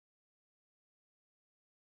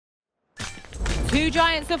Two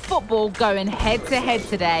giants of football going head-to-head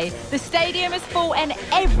today. The stadium is full and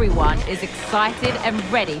everyone is excited and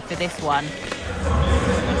ready for this one.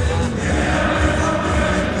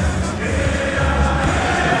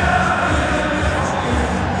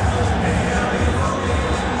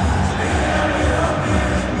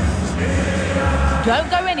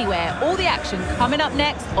 Don't go anywhere. All the action coming up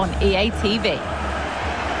next on EA TV.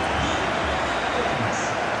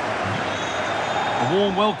 A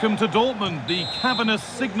warm welcome to Dortmund. The cavernous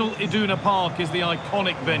Signal Iduna Park is the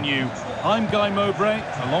iconic venue. I'm Guy Mowbray.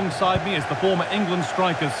 Alongside me is the former England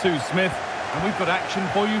striker Sue Smith. And we've got action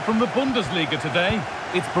for you from the Bundesliga today.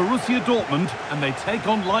 It's Borussia Dortmund and they take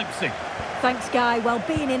on Leipzig. Thanks, Guy. Well,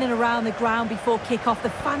 being in and around the ground before kick-off, the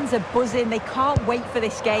fans are buzzing. They can't wait for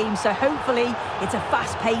this game. So hopefully it's a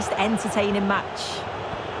fast-paced, entertaining match.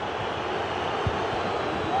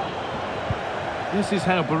 This is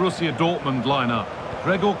how Borussia Dortmund line up.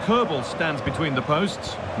 Gregor Kobel stands between the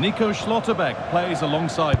posts. Nico Schlotterbeck plays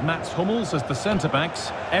alongside Mats Hummels as the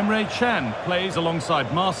centre-backs. Emre Can plays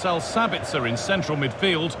alongside Marcel Sabitzer in central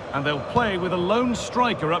midfield. And they'll play with a lone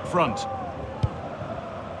striker up front.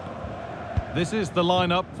 This is the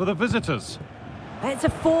lineup for the visitors. It's a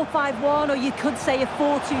 4-5-1, or you could say a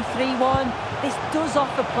 4-2-3-1. This does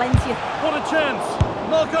offer plenty of... What a chance!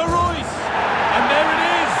 Marco Reus! And there it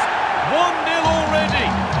is! 1-0 already!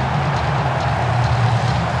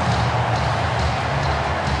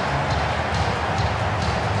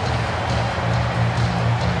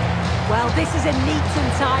 Well, this is a neat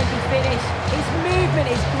and tidy finish. His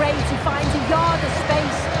movement is great. He finds a yard of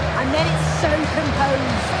space, and then it's so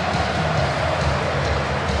composed.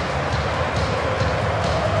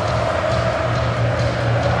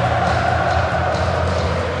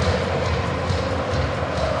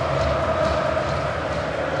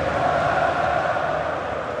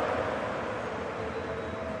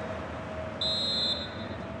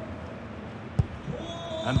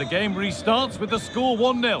 And the game restarts with the score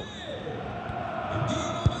 1-0.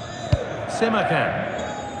 Simakan.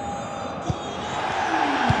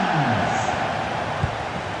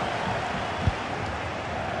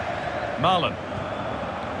 Marlon.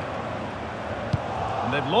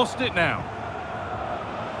 And they've lost it now.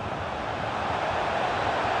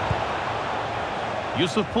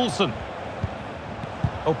 Yusuf Poulsen.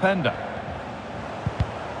 Openda.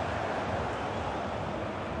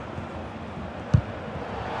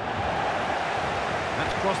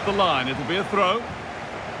 Across the line, it'll be a throw.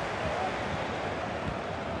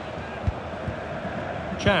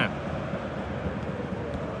 Can.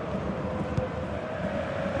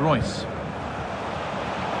 Royce.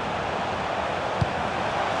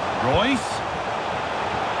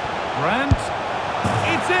 Brandt.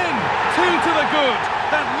 It's in! 2 to the good.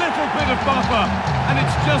 That little bit of buffer. And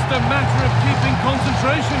it's just a matter of keeping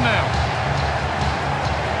concentration now.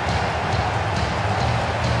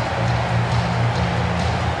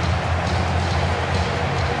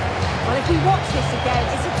 Well, if we watch this again,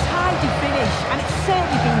 it's a tidy finish, and it's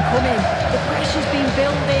certainly been coming. The pressure's been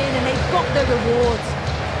building, and they've got their rewards.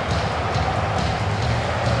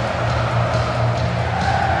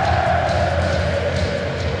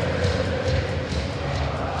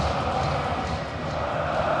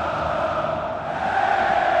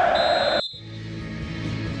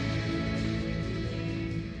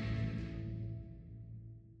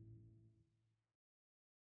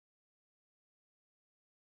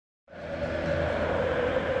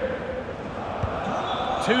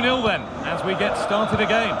 Two-nil then, as we get started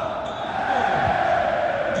again.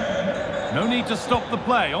 No need to stop the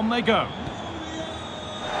play, on they go.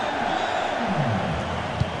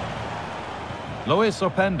 Luis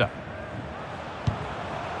Openda.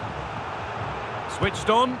 Switched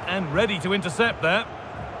on and ready to intercept there.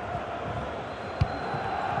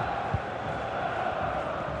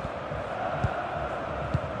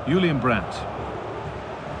 Julian Brandt.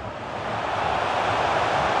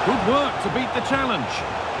 Good work to beat the challenge.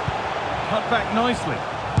 Cut back nicely.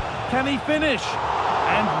 Can he finish?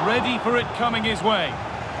 And ready for it coming his way.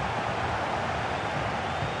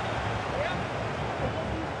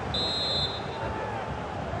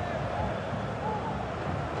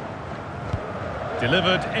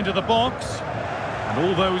 Delivered into the box. And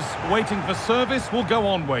all those waiting for service will go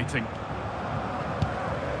on waiting.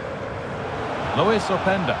 Luis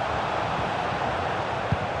Openda.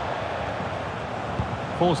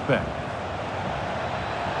 Forsberg.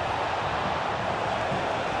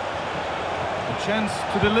 A chance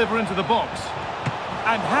to deliver into the box.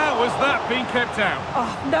 And how has that been kept out?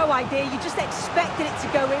 Oh, no idea. You just expected it to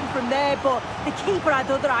go in from there, but the keeper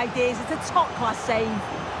had other ideas. It's a top-class save.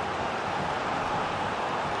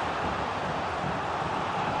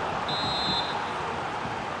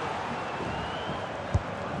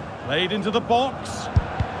 Played into the box.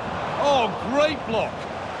 Oh, great block.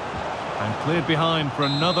 And cleared behind for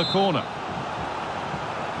another corner.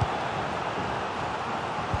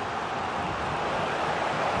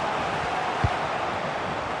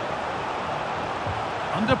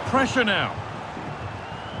 Under pressure now.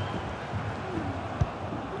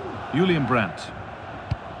 Julian Brandt.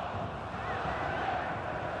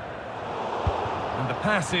 And the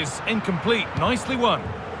pass is incomplete. Nicely won.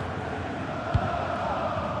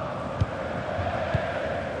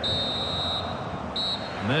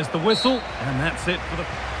 And there's the whistle, and that's it for the...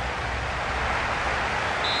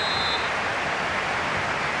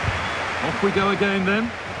 Off we go again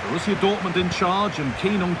then. Borussia Dortmund in charge and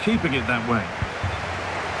keen on keeping it that way.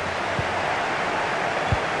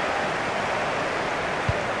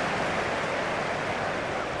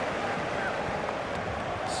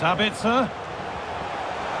 Sabitzer.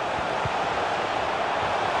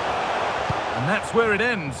 And that's where it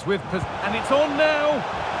ends with... And it's on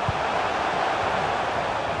now!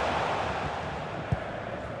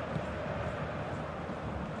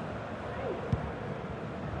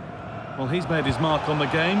 Well, he's made his mark on the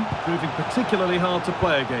game, proving particularly hard to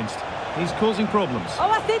play against. He's causing problems.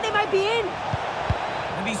 Oh, I think they might be in.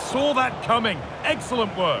 And he saw that coming.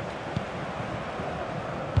 Excellent work.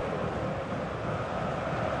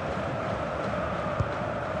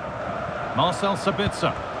 Marcel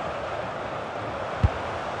Sabitzer.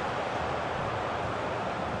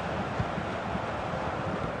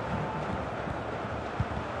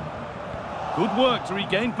 Good work to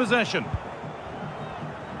regain possession.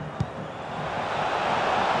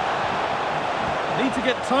 Need to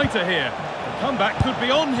get tighter here. The comeback could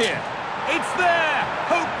be on here. It's there!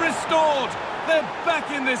 Hope restored! They're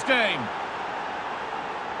back in this game.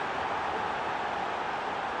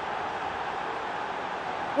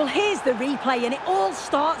 Well, here's the replay, and it all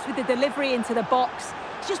starts with the delivery into the box.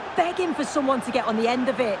 It's just begging for someone to get on the end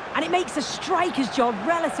of it, and it makes the striker's job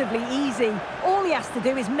relatively easy. All he has to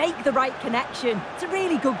do is make the right connection. It's a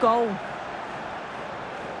really good goal.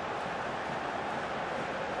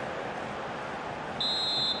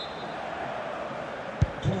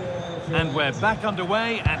 And we're back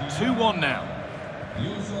underway at 2-1 now.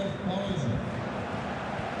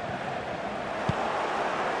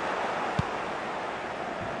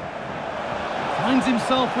 Finds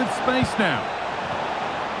himself with space now.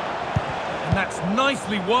 And that's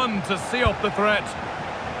nicely won to see off the threat.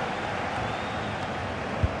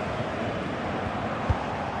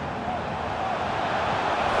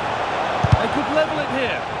 They could level it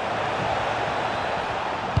here.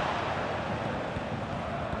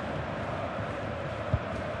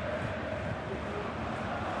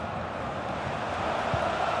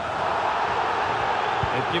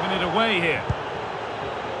 They've given it away here.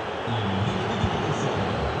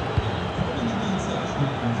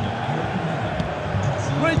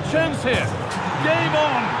 Great chance here. Game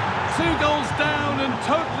on. 2 goals down and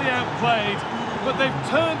totally outplayed. But they've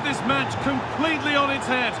turned this match completely on its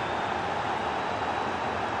head.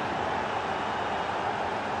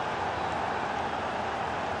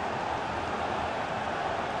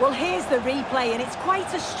 Well, here's the replay, and it's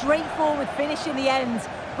quite a straightforward finish in the end.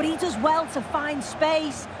 But he does well to find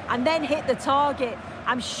space and then hit the target.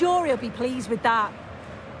 I'm sure he'll be pleased with that.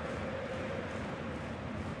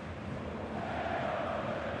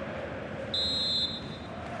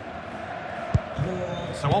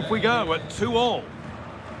 So off we go at 2-2.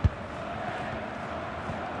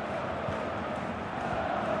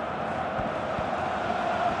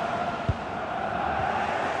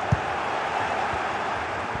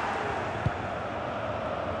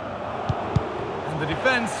 And the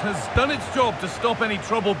defence has done its job to stop any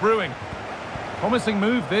trouble brewing. Promising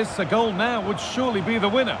move this, a goal now would surely be the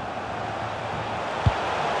winner.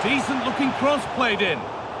 Decent looking cross played in.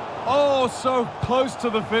 Oh, so close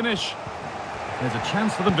to the finish. There's a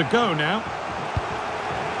chance for them to go now.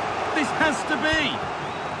 This has to be.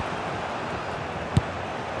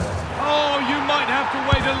 Oh, you might have to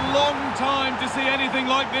wait a long time to see anything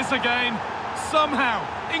like this again. Somehow,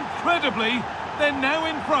 incredibly, they're now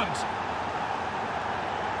in front.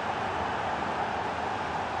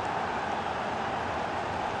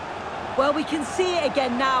 Well, we can see it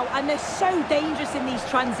again now, and they're so dangerous in these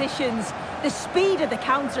transitions. The speed of the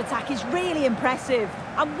counter-attack is really impressive.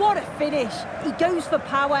 And what a finish. He goes for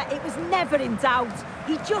power. It was never in doubt.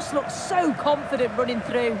 He just looks so confident running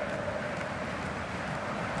through.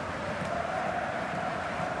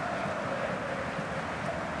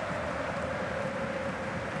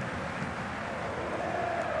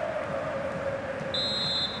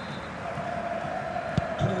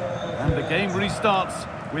 And the game restarts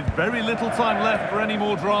with very little time left for any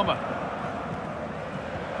more drama.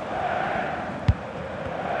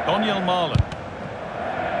 Daniel Marlon.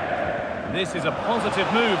 This is a positive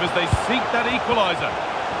move as they seek that equaliser.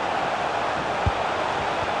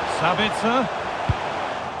 Sabitzer.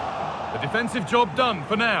 The defensive job done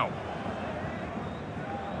for now.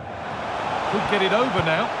 Could get it over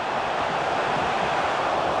now.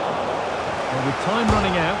 Well, with time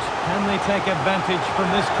running out, can they take advantage from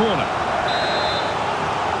this corner?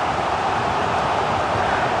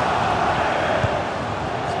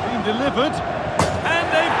 It's been delivered. And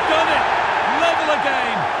they've done it! Level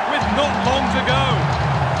again, with not long to go.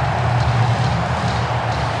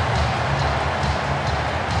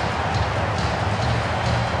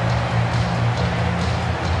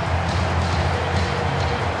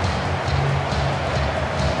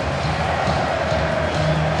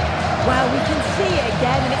 Well, we can see it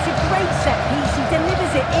again, and it's a great set piece. He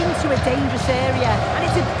delivers it into a dangerous area, and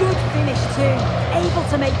it's a good finish too. Able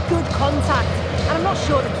to make good contact, and I'm not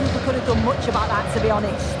sure the keeper could have done much about that, to be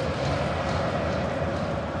honest.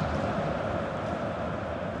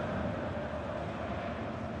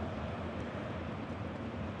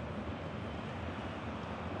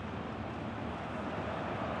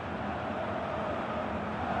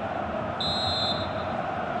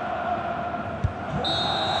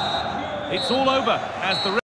 It's all over as the